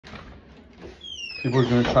People are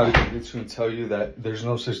gonna try to convince you and tell you that there's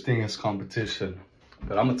no such thing as competition.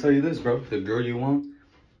 But I'm gonna tell you this, bro. The girl you want,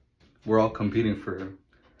 we're all competing for her.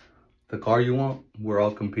 The car you want, we're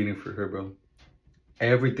all competing for her, bro.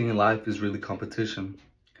 Everything in life is really competition.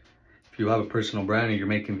 If you have a personal brand and you're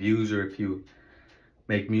making views, or if you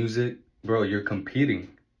make music, bro, you're competing.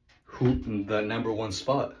 Who, the number one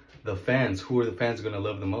spot? The fans. Who are the fans gonna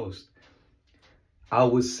love the most? I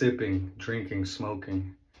was sipping, drinking,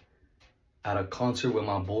 smoking at a concert with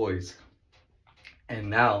my boys. And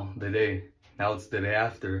now it's the day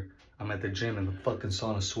after, I'm at the gym in the fucking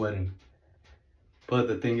sauna sweating. But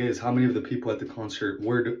the thing is, how many of the people at the concert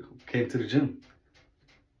came to the gym?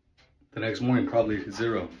 The next morning, probably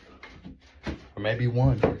 0. Or maybe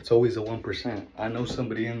 1. It's always a 1%. I know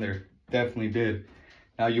somebody in there definitely did.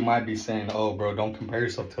 Now you might be saying, oh, bro, don't compare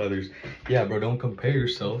yourself to others. Yeah, bro, don't compare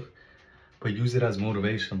yourself, but use it as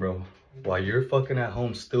motivation, bro. While you're fucking at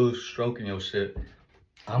home still stroking your shit,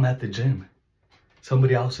 I'm at the gym.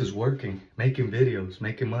 Somebody else is working, making videos,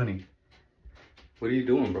 making money. What are you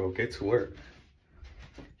doing, bro? Get to work.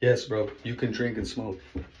 Yes, bro, you can drink and smoke.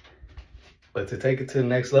 But to take it to the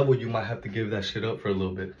next level, you might have to give that shit up for a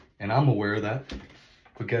little bit. And I'm aware of that.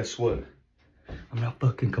 But guess what? I'm not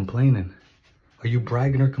fucking complaining. Are you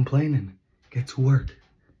bragging or complaining? Get to work.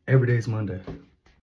 Every day's Monday.